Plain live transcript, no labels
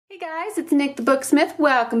guys, it's Nick the Booksmith.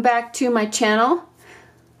 Welcome back to my channel.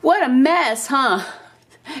 What a mess, huh?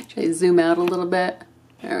 Should I zoom out a little bit?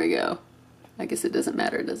 There we go. I guess it doesn't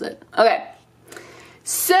matter, does it? Okay.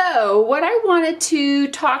 So, what I wanted to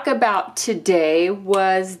talk about today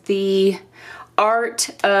was the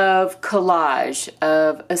art of collage,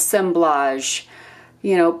 of assemblage,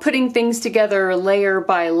 you know, putting things together layer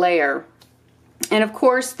by layer. And of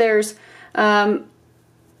course, there's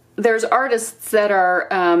artists that are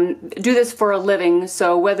do this for a living.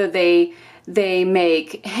 So whether they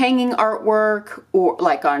make hanging artwork or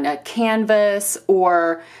like on a canvas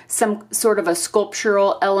or some sort of a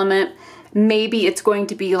sculptural element, maybe it's going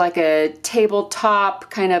to be like a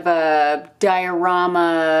tabletop kind of a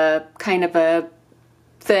diorama kind of a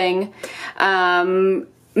thing.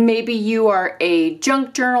 Maybe you are a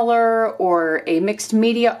junk journaler or a mixed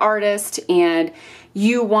media artist and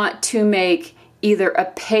you want to make either a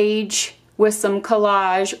page with some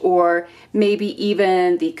collage or maybe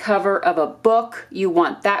even the cover of a book. You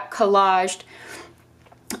want that collaged.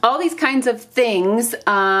 All these kinds of things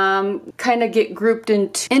kind of get grouped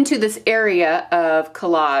into this area of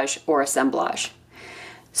collage or assemblage.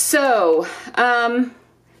 So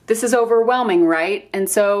this is overwhelming, right? And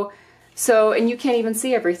and you can't even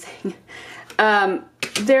see everything.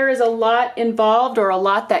 There is a lot involved, or a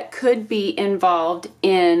lot that could be involved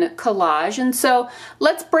in collage. And so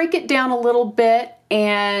let's break it down a little bit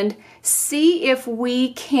and see if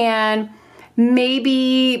we can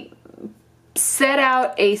maybe set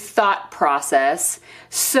out a thought process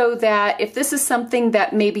so that if this is something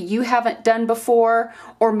that maybe you haven't done before,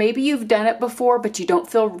 or maybe you've done it before but you don't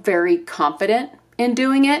feel very confident in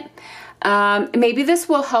doing it, maybe this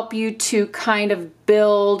will help you to kind of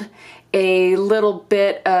build a little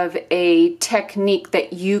bit of a technique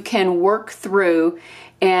that you can work through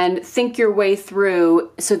and think your way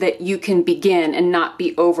through so that you can begin and not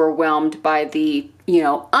be overwhelmed by the, you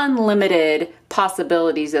know, unlimited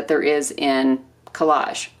possibilities that there is in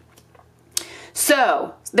collage.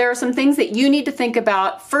 So there are some things that you need to think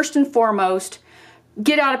about. First and foremost,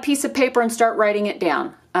 get out a piece of paper and start writing it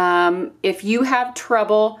down. If you have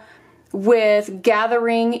trouble with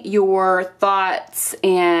gathering your thoughts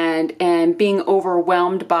and being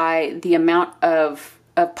overwhelmed by the amount of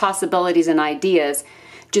possibilities and ideas,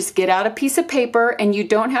 just get out a piece of paper, and you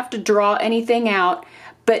don't have to draw anything out,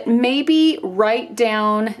 but maybe write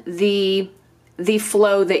down the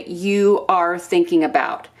flow that you are thinking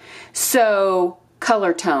about. So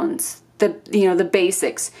color tones, the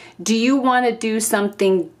basics. Do you want to do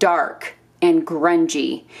something dark and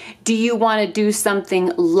grungy? Do you want to do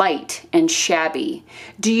something light and shabby?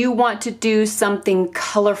 Do you want to do something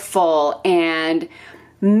colorful and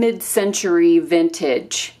mid-century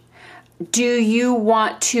vintage? Do you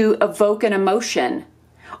want to evoke an emotion?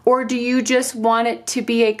 Or do you just want it to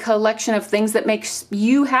be a collection of things that makes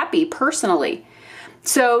you happy personally?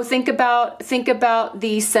 So think about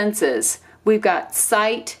the senses. We've got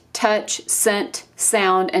sight, touch, scent,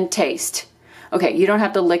 sound, and taste. Okay, you don't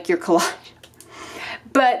have to lick your collage.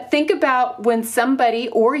 But think about when somebody,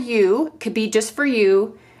 or you, could be just for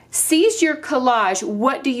you, sees your collage,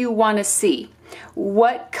 what do you want to see?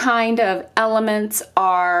 What kind of elements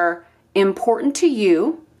are important to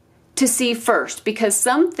you to see first? Because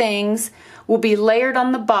some things will be layered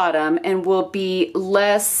on the bottom and will be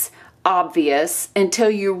less obvious until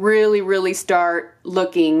you really, really start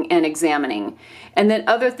looking and examining. And then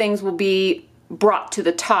other things will be brought to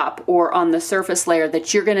the top or on the surface layer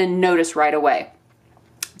that you're going to notice right away.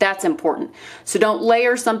 That's important. So don't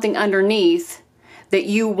layer something underneath that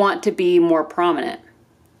you want to be more prominent.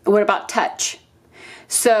 What about touch?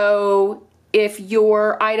 So if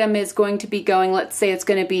your item is going to be going, let's say it's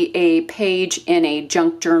going to be a page in a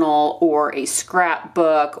junk journal or a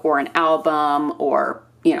scrapbook or an album or,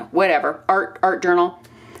 you know, whatever, art journal.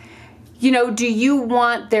 You know, do you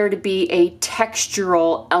want there to be a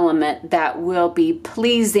textural element that will be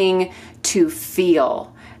pleasing to feel?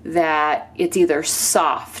 That it's either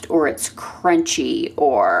soft or it's crunchy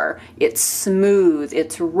or it's smooth,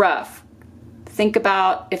 it's rough. Think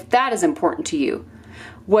about if that is important to you.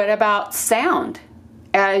 What about sound?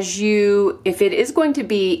 If it is going to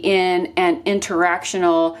be in an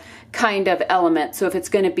interactional kind of element, so if it's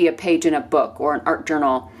going to be a page in a book or an art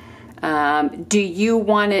journal, do you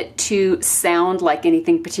want it to sound like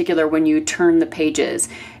anything particular when you turn the pages?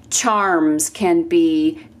 Charms can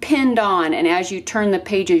be pinned on, and as you turn the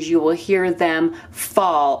pages, you will hear them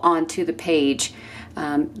fall onto the page.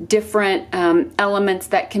 Different elements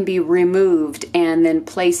that can be removed and then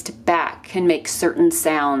placed back can make certain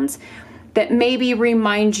sounds. that maybe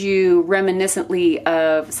remind you reminiscently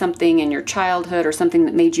of something in your childhood or something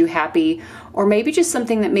that made you happy, or maybe just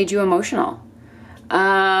something that made you emotional.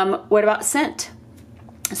 What about scent?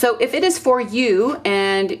 So if it is for you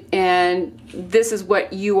and this is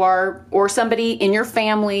what you are, or somebody in your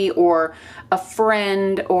family or a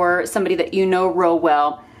friend or somebody that you know real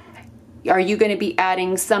well, are you going to be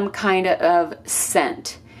adding some kind of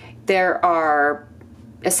scent? There are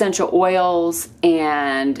essential oils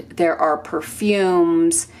and there are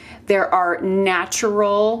perfumes. There are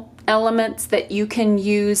natural elements that you can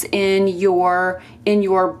use in your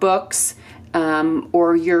books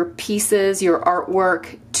or your pieces, your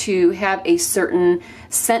artwork, to have a certain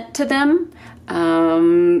scent to them.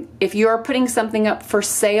 If you're putting something up for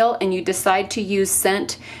sale and you decide to use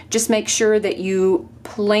scent, just make sure that you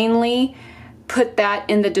plainly put that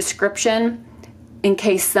in the description in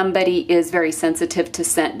case somebody is very sensitive to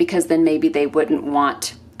scent, because then maybe they wouldn't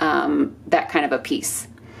want that kind of a piece.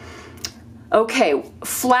 Okay,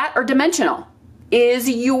 flat or dimensional. Is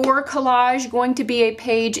your collage going to be a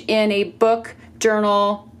page in a book,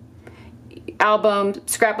 journal, album,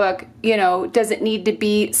 scrapbook? You know, does it need to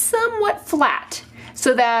be somewhat flat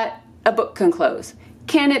so that a book can close?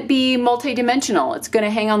 Can it be multi-dimensional? It's going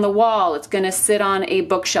to hang on the wall. It's going to sit on a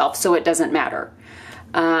bookshelf, so it doesn't matter.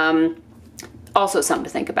 Also something to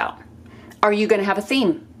think about. Are you going to have a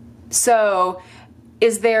theme? So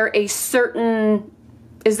is there a certain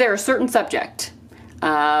subject,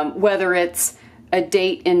 whether it's a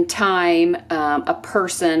date and time, a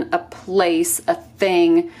person, a place, a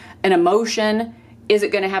thing, an emotion? Is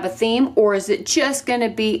it going to have a theme, or is it just going to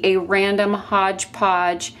be a random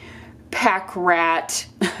hodgepodge, pack rat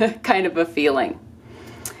kind of a feeling?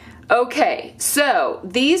 Okay, so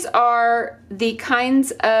these are the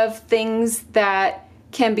kinds of things that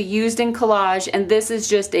can be used in collage, and this is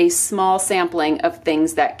just a small sampling of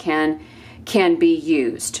things that can be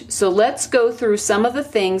used. So let's go through some of the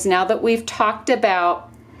things now that we've talked about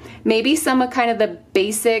maybe some of kind of the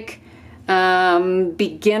basic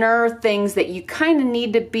beginner things that you kind of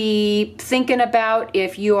need to be thinking about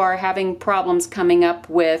if you are having problems coming up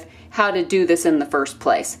with how to do this in the first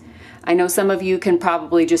place. I know some of you can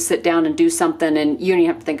probably just sit down and do something and you don't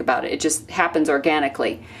even have to think about it. It just happens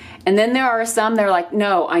organically. And then there are some that are like,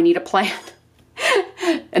 no, I need a plan.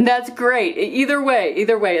 And that's great. Either way,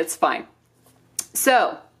 it's fine.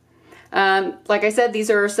 So, like I said, these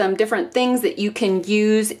are some different things that you can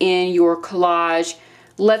use in your collage.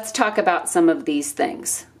 Let's talk about some of these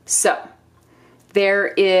things. So, there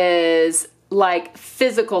is like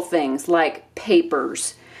physical things like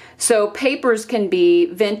papers. So papers can be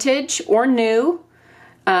vintage or new.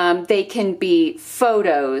 They can be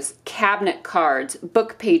photos, cabinet cards,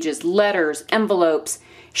 book pages, letters, envelopes,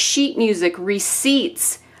 sheet music,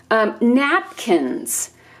 receipts,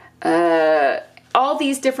 napkins, all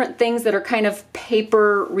these different things that are kind of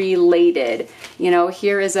paper related. You know,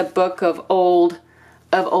 here is a book of old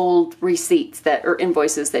receipts that or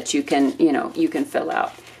invoices that you can, you can fill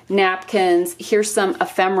out. Napkins. Here's some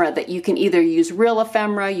ephemera that you can either use real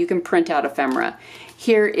ephemera, you can print out ephemera.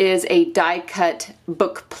 Here is a die cut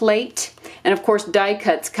book plate. And of course, die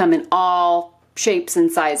cuts come in all shapes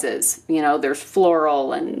and sizes. You know, there's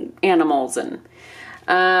floral and animals, and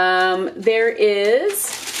there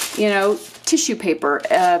is, tissue paper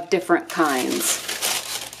of different kinds.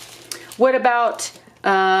 What about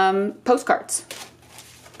postcards?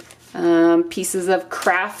 Pieces of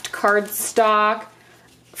craft cardstock,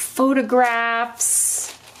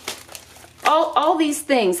 photographs, all these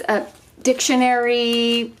things,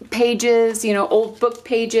 dictionary pages, old book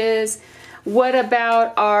pages. What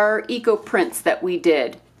about our eco prints that we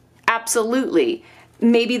did? Absolutely.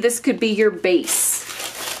 Maybe this could be your base.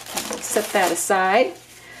 Set that aside.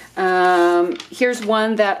 Here's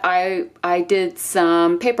one that I did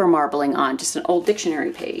some paper marbling on, just an old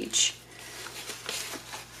dictionary page.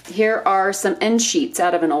 Here are some end sheets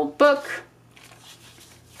out of an old book.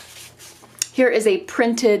 Here is a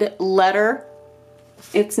printed letter.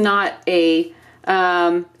 It's a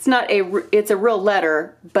real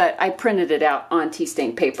letter, but I printed it out on tea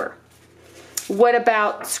stained paper. What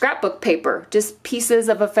about scrapbook paper? Just pieces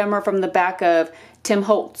of ephemera from the back of Tim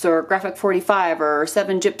Holtz or Graphic 45 or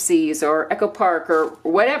Seven Gypsies or Echo Park or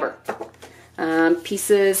whatever.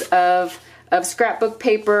 Pieces of scrapbook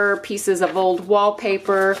paper, pieces of old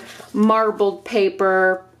wallpaper, marbled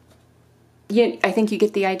paper. I think you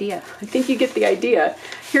get the idea.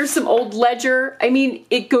 Here's some old ledger. I mean,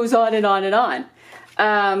 it goes on and on and on.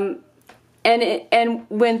 And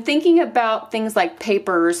when thinking about things like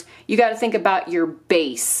papers, you got to think about your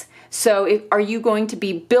base. So are you going to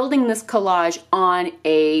be building this collage on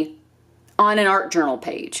on an art journal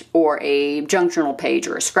page or a junk journal page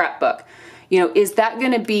or a scrapbook, you know, is that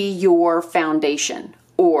going to be your foundation?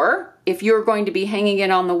 Or if you're going to be hanging it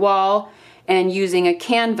on the wall and using a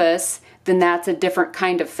canvas, then that's a different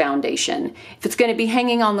kind of foundation. If it's going to be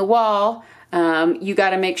hanging on the wall, you got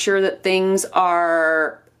to make sure that things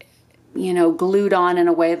are, you know, glued on in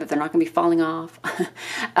a way that they're not going to be falling off.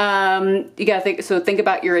 You got to think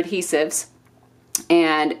about your adhesives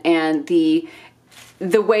and the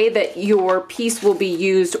way that your piece will be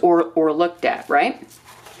used or looked at, right?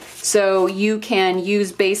 So you can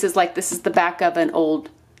use bases like this is the back of an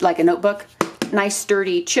old, like a notebook, nice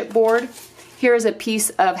sturdy chipboard. Here's a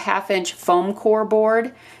piece of 1/2-inch foam core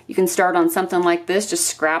board. You can start on something like this, just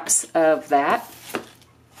scraps of that.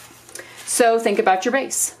 So think about your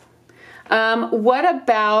base. What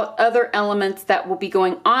about other elements that will be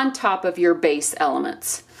going on top of your base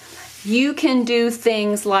elements? You can do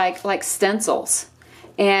things like stencils.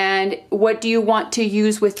 And what do you want to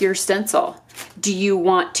use with your stencil? Do you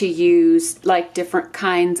want to use like different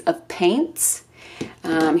kinds of paints?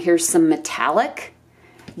 Here's some metallic.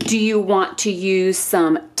 Do you want to use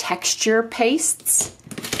some texture pastes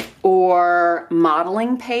or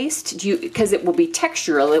modeling paste? Because it will be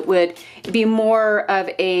textural. It would be more of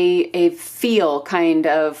a feel kind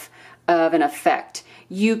of an effect.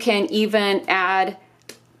 You can even add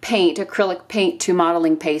paint, acrylic paint, to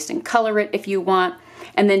modeling paste and color it if you want.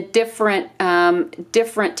 And then different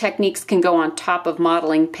techniques can go on top of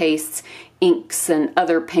modeling pastes, inks and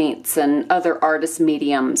other paints and other artist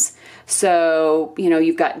mediums. So, you know,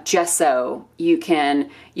 you've got gesso, you can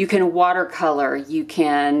watercolor, you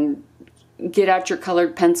can get out your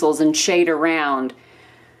colored pencils and shade around.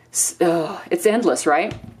 It's endless,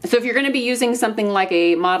 right? So if you're going to be using something like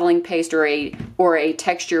a modeling paste or a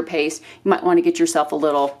texture paste, you might want to get yourself a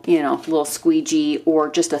little, you know, little squeegee or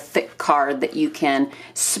just a thick card that you can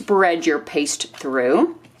spread your paste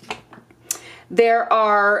through. There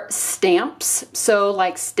are stamps, so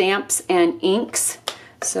like stamps and inks.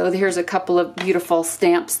 So here's a couple of beautiful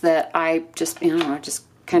stamps that I just, you know,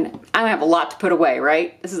 I have a lot to put away,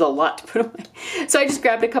 right? This is a lot to put away. So I just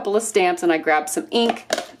grabbed a couple of stamps and I grabbed some ink.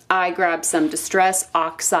 I grabbed some distress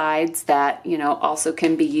oxides that, you know, also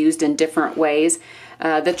can be used in different ways.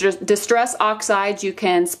 The distress oxides, you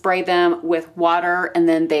can spray them with water and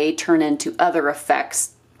then they turn into other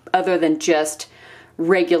effects other than just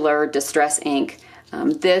regular distress ink.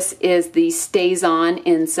 This is the Stays On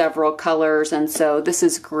in several colors, and so this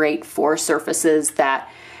is great for surfaces that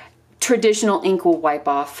traditional ink will wipe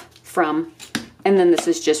off from. And then this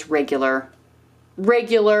is just regular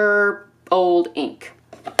old ink.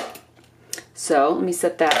 So let me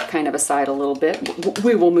set that kind of aside a little bit.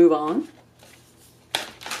 We will move on.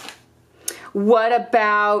 What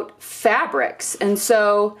about fabrics? And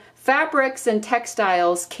so fabrics and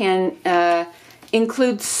textiles can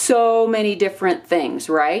include so many different things,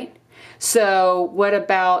 right? So what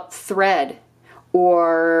about thread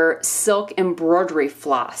or silk embroidery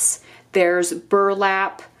floss? There's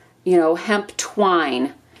burlap, you know, hemp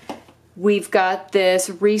twine. We've got this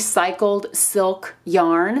recycled silk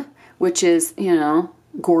yarn, which is, you know,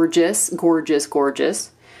 gorgeous, gorgeous,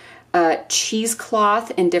 gorgeous.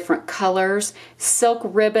 Cheesecloth in different colors, silk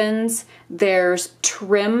ribbons. There's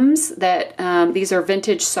trims that, these are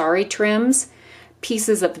vintage sari trims,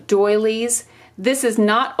 pieces of doilies. This is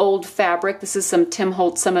not old fabric. This is Tim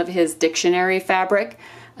Holtz, some of his dictionary fabric.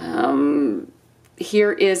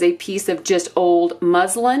 Here is a piece of just old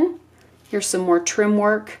muslin. Here's some more trim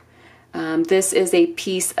work. This is a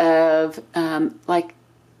piece of like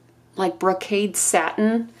brocade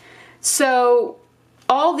satin. So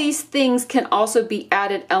all these things can also be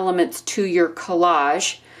added elements to your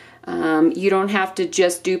collage. You don't have to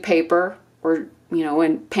just do paper or, you know,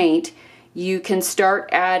 and paint. You can start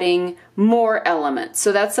adding more elements.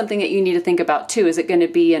 So that's something that you need to think about too. Is it going to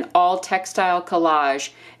be an all textile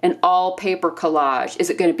collage, an all paper collage? Is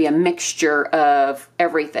it going to be a mixture of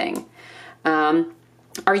everything?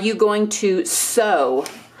 Are you going to sew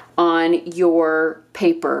on your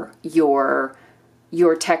paper, your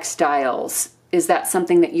textiles? Is that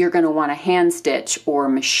something that you're going to want to hand stitch or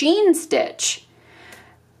machine stitch?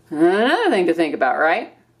 Another thing to think about,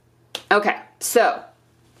 right? Okay, so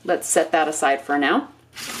let's set that aside for now.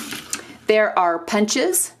 There are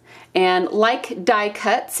punches, and like die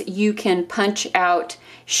cuts, you can punch out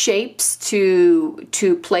shapes to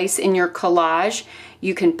place in your collage.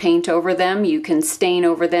 You can paint over them, you can stain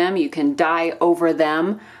over them, you can dye over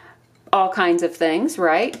them, all kinds of things,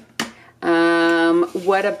 right?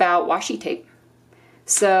 What about washi tape?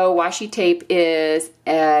 So washi tape is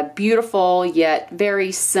a beautiful yet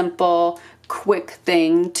very simple quick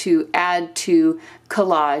thing to add to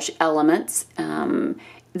collage elements.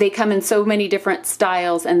 They come in so many different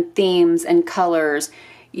styles and themes and colors.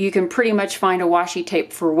 You can pretty much find a washi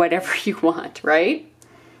tape for whatever you want, right?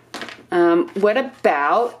 What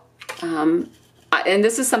about, and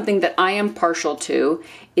this is something that I am partial to,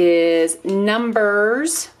 is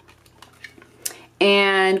numbers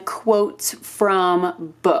and quotes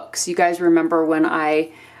from books. You guys remember when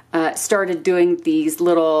I started doing these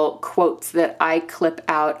little quotes that I clip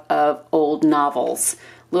out of old novels,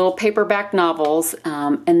 little paperback novels,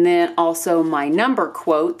 and then also my number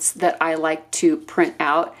quotes that I like to print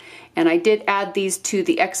out. And I did add these to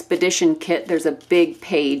the expedition kit. There's a big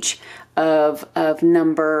page of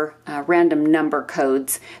random number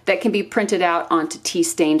codes that can be printed out onto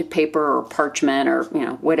tea-stained paper or parchment or, you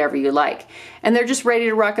know, whatever you like. And they're just ready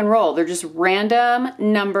to rock and roll. They're just random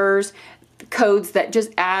numbers, codes that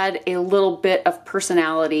just add a little bit of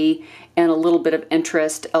personality and a little bit of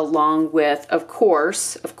interest, along with, of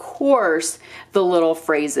course, the little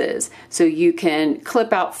phrases. So you can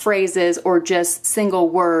clip out phrases or just single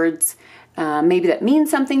words, maybe that mean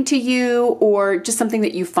something to you, or just something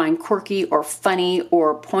that you find quirky or funny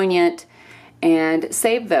or poignant, and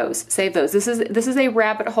save those. Save those. This is a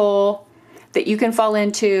rabbit hole that you can fall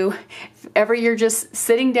into if ever you're just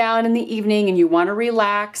sitting down in the evening and you want to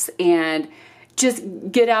relax and just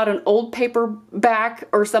get out an old paperback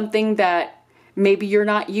or something that maybe you're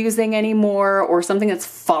not using anymore, or something that's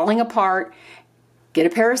falling apart. Get a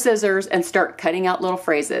pair of scissors and start cutting out little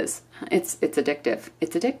phrases. It's addictive.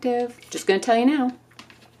 It's addictive. Just going to tell you now.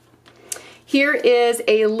 Here is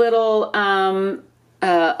a little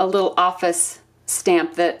office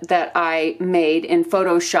stamp that I made in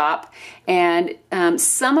Photoshop, and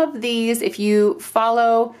some of these, if you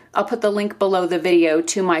follow, I'll put the link below the video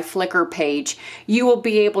to my Flickr page, you will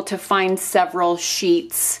be able to find several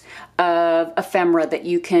sheets of ephemera that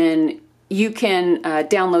you can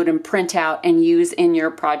download and print out and use in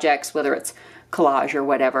your projects, whether it's collage or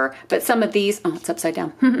whatever. But some of these, oh, it's upside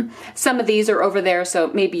down. Some of these are over there, so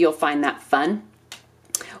maybe you'll find that fun.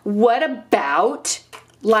 What about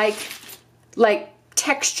like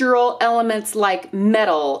textural elements like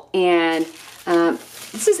metal, and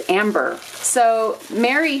this is amber. So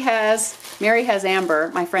Mary has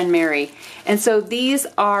amber, my friend Mary, and so these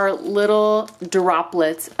are little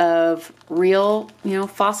droplets of real,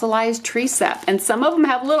 fossilized tree sap, and some of them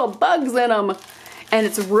have little bugs in them, and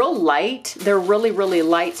it's real light. They're really, really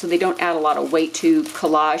light, so they don't add a lot of weight to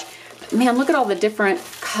collage. But man, look at all the different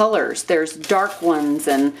colors. There's dark ones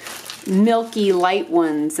and milky light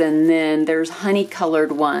ones, and then there's honey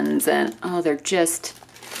colored ones, and oh, they're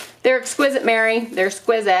exquisite, Mary. They're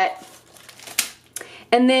exquisite.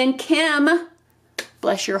 And then Kim,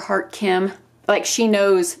 bless your heart, Kim, like she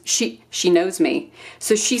knows me.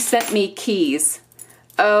 So she sent me keys.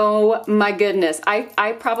 Oh my goodness.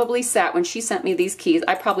 I probably sat, when she sent me these keys,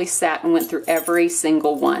 I probably sat and went through every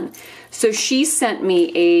single one. So she sent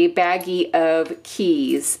me a baggie of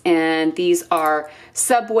keys, and these are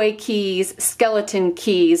subway keys, skeleton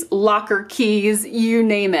keys, locker keys, you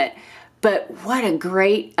name it. But what a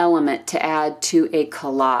great element to add to a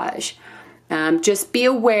collage. Just be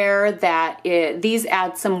aware that these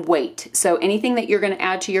add some weight. So anything that you're going to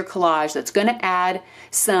add to your collage that's going to add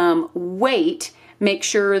some weight, make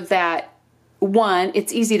sure that, one,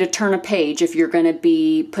 it's easy to turn a page if you're going to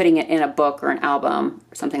be putting it in a book or an album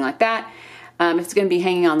or something like that. If it's going to be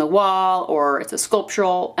hanging on the wall, or it's a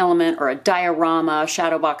sculptural element or a diorama,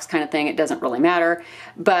 shadow box kind of thing, it doesn't really matter.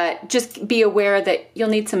 But just be aware that you'll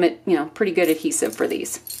need some, pretty good adhesive for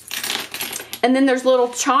these. And then there's little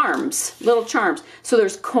charms, So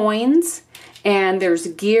there's coins, and there's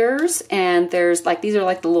gears, and there's these are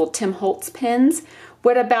like the little Tim Holtz pins.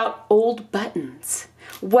 What about old buttons?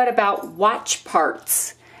 What about watch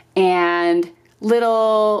parts and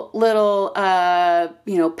little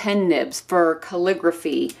pen nibs for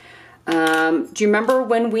calligraphy? Do you remember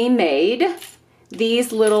when we made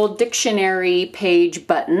these little dictionary page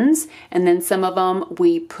buttons, and then some of them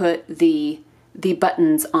we put the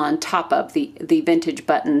buttons on top of the vintage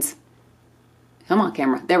buttons? Come on,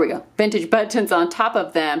 camera. There we go. Vintage buttons on top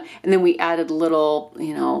of them, and then we added a little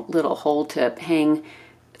hole to hang,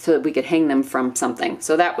 so that we could hang them from something.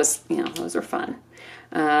 So that was, those are fun.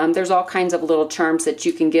 There's all kinds of little charms that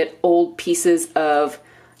you can get, old pieces of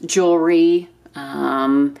jewelry.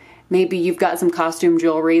 Maybe you've got some costume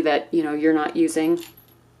jewelry that, you're not using.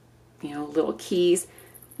 Little keys,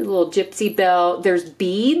 a little gypsy bell. There's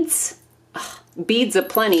beads. Ugh, beads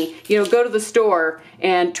aplenty. Go to the store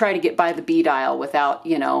and try to get by the bead aisle without,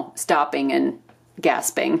 stopping and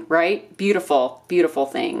gasping, right? Beautiful, beautiful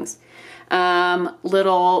things.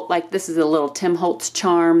 Little, like this is a little Tim Holtz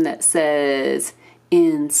charm that says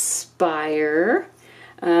inspire.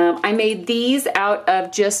 I made these out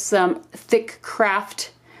of just some thick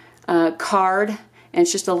craft card, and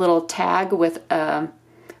it's just a little tag with a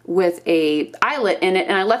eyelet in it,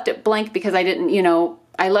 and I left it blank because I didn't, you know,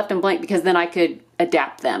 I left them blank because then I could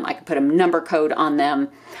adapt them. I could put a number code on them.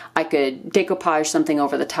 I could decoupage something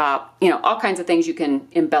over the top, you know, all kinds of things you can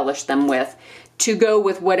embellish them with to go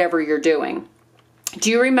with whatever you're doing.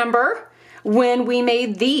 Do you remember when we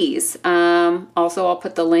made these? Also, I'll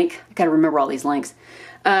put the link. I gotta remember all these links.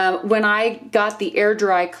 When I got the air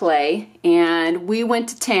dry clay and we went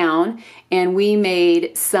to town and we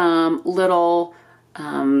made some little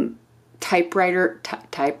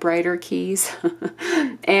typewriter keys.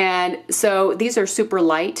 And so these are super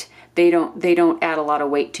light. They don't add a lot of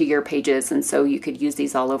weight to your pages, and so you could use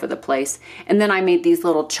these all over the place. And then I made these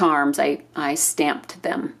little charms. I stamped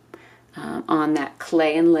them on that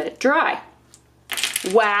clay and let it dry.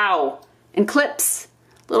 Wow! And clips,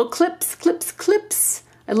 little clips, clips, clips.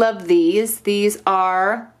 I love these. These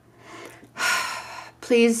are,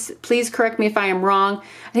 please correct me if I am wrong.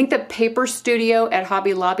 I think the Paper Studio at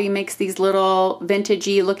Hobby Lobby makes these little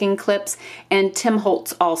vintagey looking clips, and Tim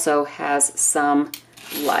Holtz also has some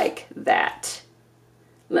like that.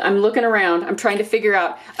 I'm looking around. I'm trying to figure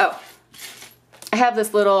out. Oh, I have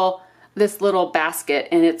this little basket,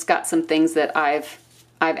 and it's got some things that I've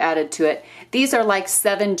added to it. These are like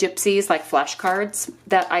 7 gypsies, like flashcards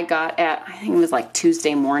that I got at, I think it was like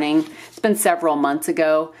Tuesday morning. It's been several months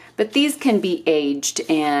ago, but these can be aged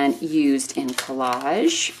and used in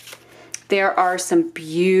collage. There are some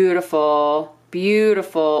beautiful,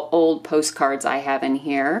 beautiful old postcards I have in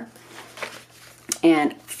here,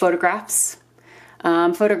 and photographs.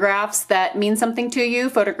 Photographs that mean something to you,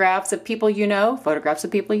 photographs of people you know, photographs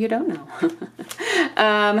of people you don't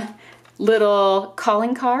know. Little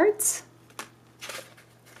calling cards.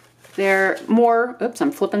 They're more, oops,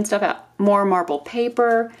 I'm flipping stuff out. More marble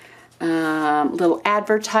paper, little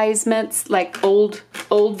advertisements, like old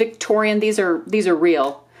Victorian. These are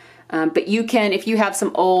real. But you can, if you have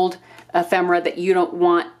some old ephemera that you don't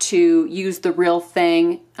want to use the real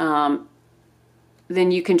thing,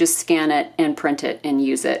 then you can just scan it and print it and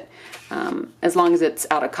use it, as long as it's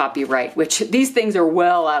out of copyright, which these things are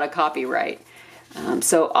well out of copyright.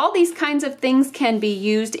 So all these kinds of things can be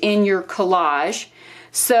used in your collage.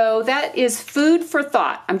 So that is food for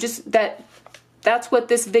thought. That's what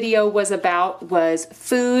this video was about, was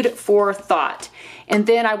food for thought. And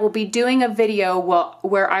then I will be doing a video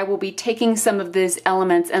where I will be taking some of these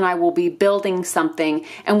elements and I will be building something,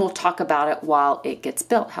 and we'll talk about it while it gets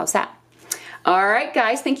built. How's that? All right,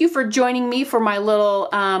 guys, thank you for joining me for my little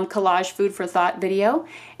collage food for thought video,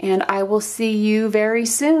 and I will see you very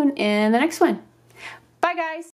soon in the next one. Bye, guys.